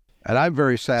 And I'm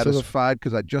very satisfied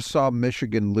because I just saw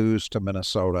Michigan lose to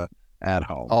Minnesota at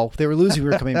home. Oh, they were losing.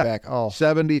 We were coming back. Oh,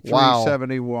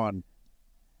 73-71.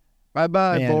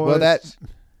 Bye-bye, man, boys. Well, that,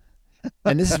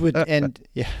 and this is what, and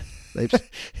yeah.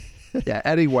 Yeah,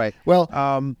 anyway. Well,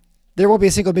 there won't be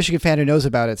a single Michigan fan who knows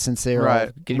about it since they're all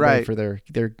getting ready for their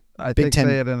Big Ten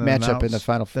matchup in the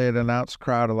final. They had an announced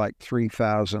crowd of like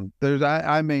 3,000.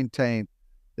 I maintain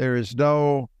there is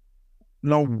no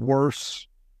worse,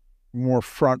 more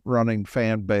front-running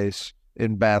fan base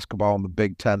in basketball in the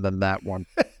Big Ten than that one.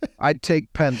 I'd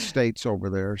take Penn State's over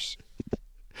theirs.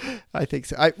 I think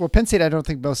so. Penn State, I don't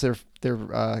think most of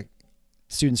their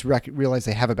students realize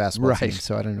they have a basketball team,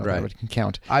 so I don't know if that would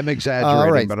count. I'm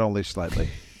exaggerating, but only slightly.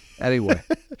 Anyway.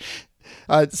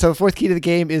 So fourth key to the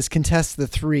game is contest the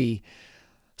three.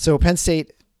 So Penn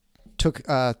State took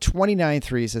 29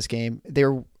 threes this game. They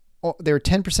were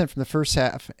 10% from the first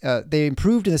half. They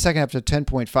improved in the second half to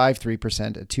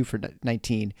 10.53% at 2 for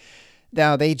 19.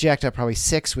 Now they jacked up probably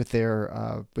 6 with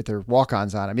their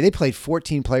walk-ons on. I mean, they played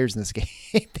 14 players in this game.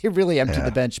 They really emptied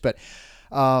the bench, but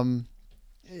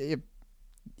they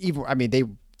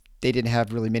didn't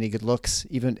have really many good looks.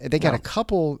 Even they got a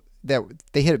couple that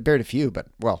they buried a few, but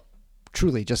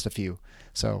truly just a few.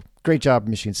 So great job,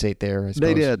 Michigan State there. I suppose.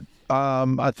 They did.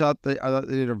 I thought they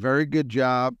did a very good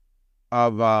job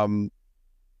of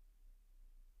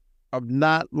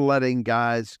not letting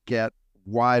guys get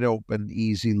wide open,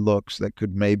 easy looks that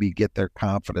could maybe get their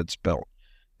confidence built.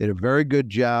 They did a very good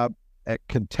job at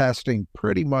contesting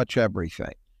pretty much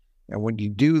everything. And when you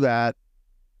do that,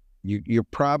 you're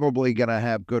probably going to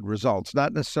have good results.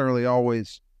 Not necessarily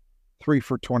always 3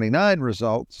 for 29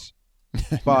 results,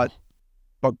 but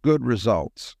good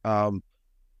results.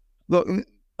 Look,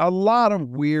 a lot of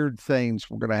weird things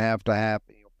were going to have to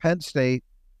happen. Penn State,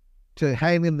 to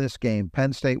hang in this game,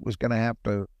 Penn State was going to have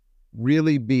to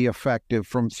really be effective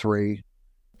from 3.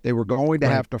 They were going to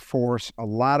have to force a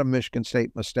lot of Michigan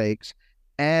State mistakes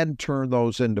and turn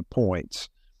those into points.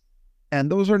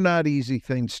 And those are not easy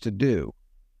things to do.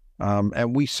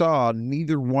 And we saw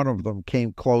neither one of them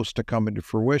came close to coming to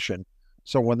fruition.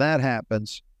 So when that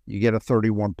happens, you get a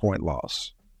 31-point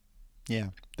loss. Yeah.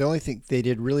 The only thing they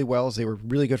did really well is they were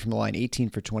really good from the line, 18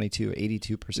 for 22,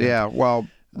 82%. Yeah, well,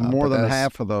 more than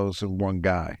half of those in one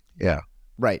guy. Yeah.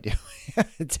 Right.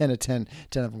 10 of 10.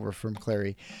 10 of them were from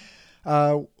Clary.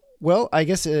 Well, I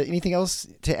guess anything else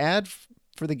to add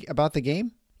about the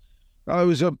game? It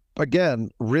was, again,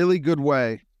 really good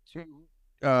way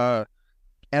to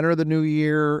enter the new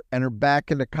year, enter back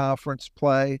into conference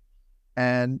play.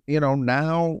 And,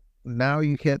 now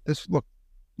you hit this. Look,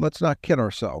 let's not kid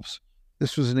ourselves.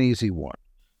 This was an easy one.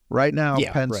 Right now,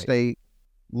 Penn State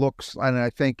looks, and I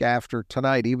think after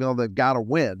tonight, even though they've got to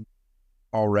win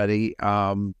already,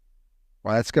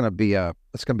 that's going to be a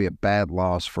bad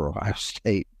loss for Ohio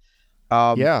State.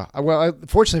 Well,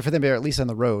 fortunately for them, they're at least on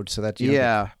the road, so that you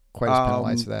don't get quite as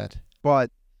penalized for that.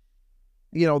 But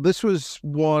this was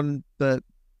one that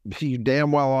you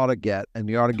damn well ought to get, and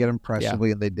you ought to get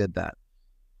impressively, and they did that.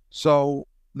 So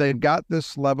they've got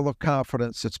this level of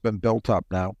confidence that's been built up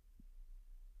now.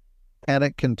 Can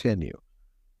it continue?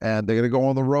 And they're going to go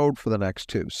on the road for the next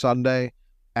two. Sunday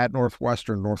at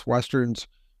Northwestern. Northwestern's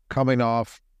coming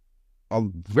off a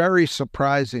very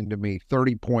surprising to me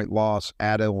 30-point loss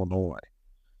at Illinois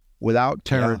without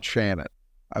Terrence Shannon.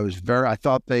 I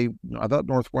thought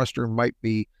Northwestern might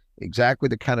be exactly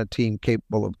the kind of team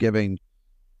capable of giving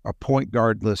a point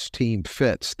guardless team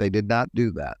fits. They did not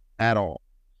do that at all.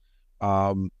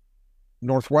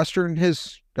 Northwestern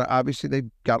obviously they've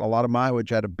got a lot of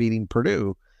mileage out of beating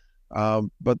Purdue,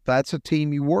 but that's a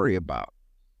team you worry about.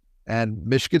 And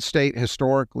Michigan State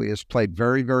historically has played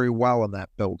very, very well in that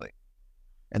building,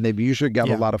 and they've usually got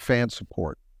a lot of fan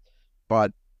support.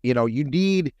 But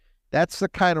that's the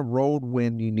kind of road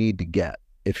win you need to get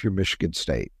if you're Michigan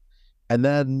State. And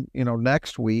then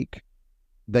next week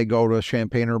they go to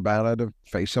Champaign-Urbana to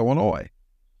face Illinois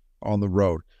on the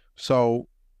road. So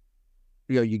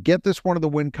you get this one in the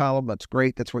win column. That's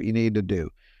great. That's what you need to do.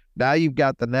 Now you've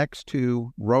got the next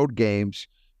two road games,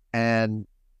 and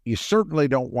you certainly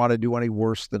don't want to do any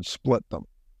worse than split them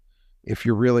if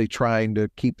you're really trying to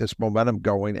keep this momentum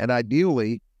going. And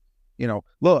ideally,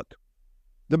 look,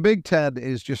 the Big Ten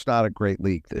is just not a great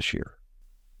league this year.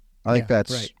 I think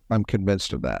I'm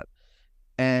convinced of that.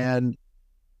 And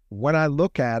when I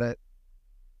look at it,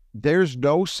 there's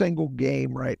no single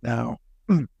game right now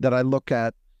that I look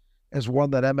at as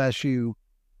one that MSU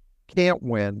can't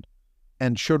win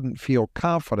and shouldn't feel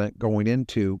confident going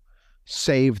into,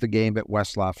 save the game at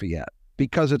West Lafayette,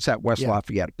 because it's at West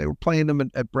Lafayette. If they were playing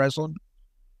them at Breslin,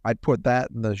 I'd put that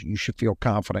in the you should feel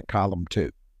confident column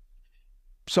too.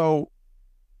 So,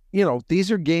 these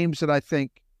are games that I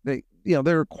think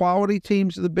there are quality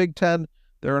teams of the Big Ten.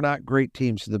 There are not great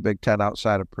teams of the Big Ten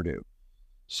outside of Purdue.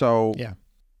 So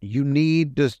you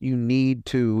need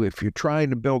to, if you're trying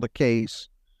to build a case,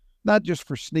 not just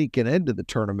for sneaking into the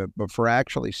tournament, but for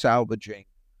actually salvaging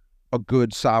a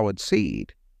good, solid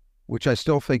seed, which I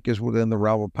still think is within the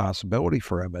realm of possibility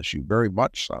for MSU, very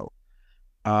much so.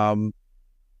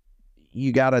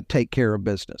 You got to take care of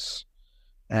business.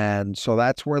 And so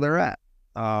that's where they're at.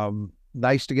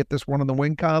 Nice to get this one in the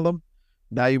win column.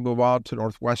 Now you move on to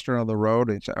Northwestern on the road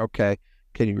and say, okay,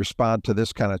 can you respond to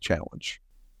this kind of challenge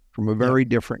from a very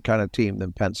different kind of team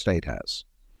than Penn State has?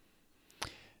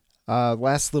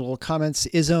 Last little comments.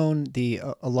 Izzone, the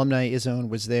alumni Izzone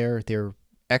was there. They're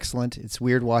excellent. It's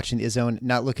weird watching Izzone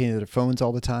not looking at their phones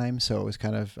all the time. So it was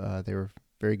kind of, they were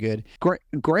very good.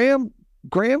 Graham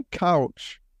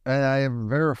Couch, and I haven't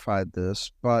verified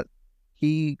this, but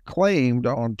he claimed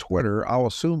on Twitter, I'll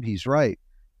assume he's right,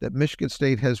 that Michigan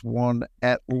State has won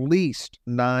at least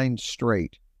 9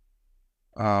 straight.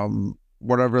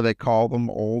 Whatever they call them,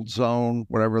 old zone,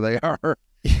 whatever they are.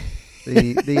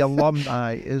 The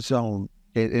alumni is zone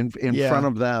in front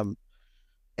of them.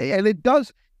 And it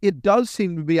does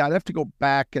seem to be, I'd have to go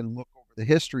back and look over the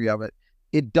history of it.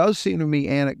 It does seem to me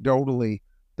anecdotally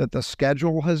that the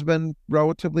schedule has been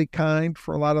relatively kind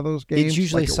for a lot of those games. It's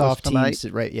usually soft teams,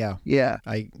 right? Yeah. Yeah.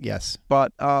 Yes.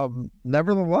 But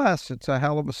nevertheless, it's a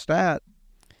hell of a stat.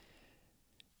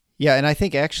 Yeah, and I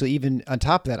think actually even on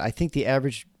top of that, I think the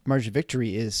average margin of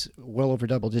victory is well over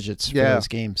double digits for those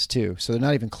games too. So they're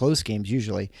not even close games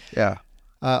usually. Yeah.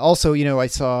 Also, I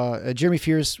saw Jeremy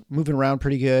Fears moving around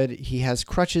pretty good. He has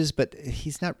crutches, but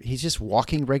he's just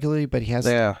walking regularly, but he has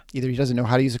either he doesn't know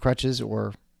how to use the crutches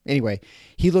or anyway,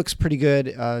 he looks pretty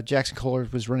good. Jackson Kohler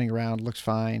was running around, looks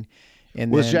fine.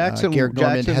 And was then Garrett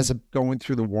Norman Jackson going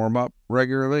through the warm-up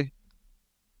regularly?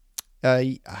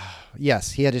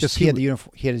 Yes, he had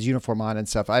his uniform on and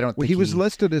stuff. I don't. Well, think he was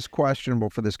listed as questionable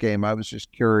for this game. I was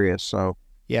just curious. So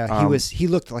yeah, he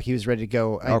looked like he was ready to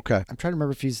go. Okay, I'm trying to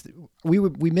remember if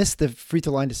we missed the free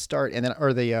throw line to start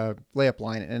or the layup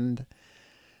line, and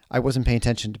I wasn't paying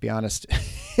attention, to be honest,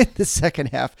 in the second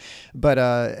half. But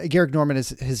Garrick Norman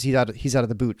he's out of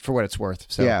the boot for what it's worth.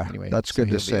 So yeah, anyway, that's good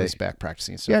to say. He's back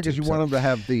practicing. Yeah, because you want him to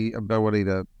have the ability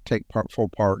to take full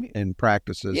part in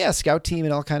practices. Yeah, scout team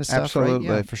and all kind of stuff. Absolutely,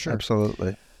 right? Yeah, for sure.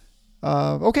 Absolutely.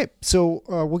 Okay, so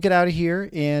we'll get out of here,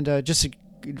 and just a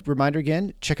reminder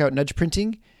again: check out Nudge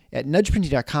Printing at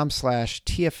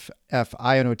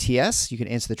nudgeprinting.com/TFFIONOTS. You can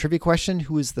answer the trivia question: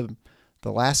 who is the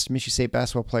last Michigan State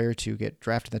basketball player to get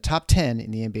drafted in the top 10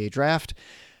 in the NBA draft?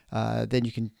 Then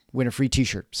you can win a free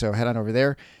T-shirt. So head on over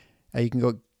there. You can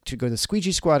go to the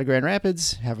Squeegee Squad of Grand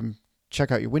Rapids, have them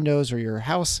check out your windows or your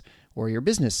house or your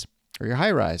business or your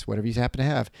high-rise, whatever you happen to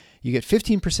have. You get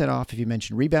 15% off if you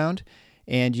mention Rebound,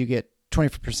 and you get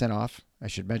 20% off, I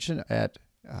should mention, at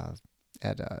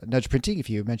Nudge Printing if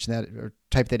you mention that or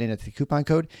type that in at the coupon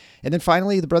code. And then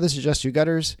finally, the Brothers Adjust Your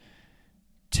Gutters,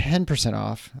 10%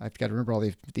 off. I've got to remember all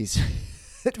these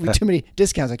too many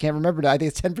discounts. I can't remember. I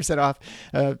think it's 10% off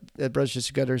at Brothers Adjust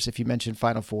Your Gutters if you mention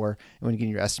Final Four and when you get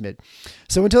your estimate.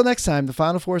 So until next time, the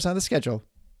Final Four is on the schedule.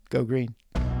 Go green.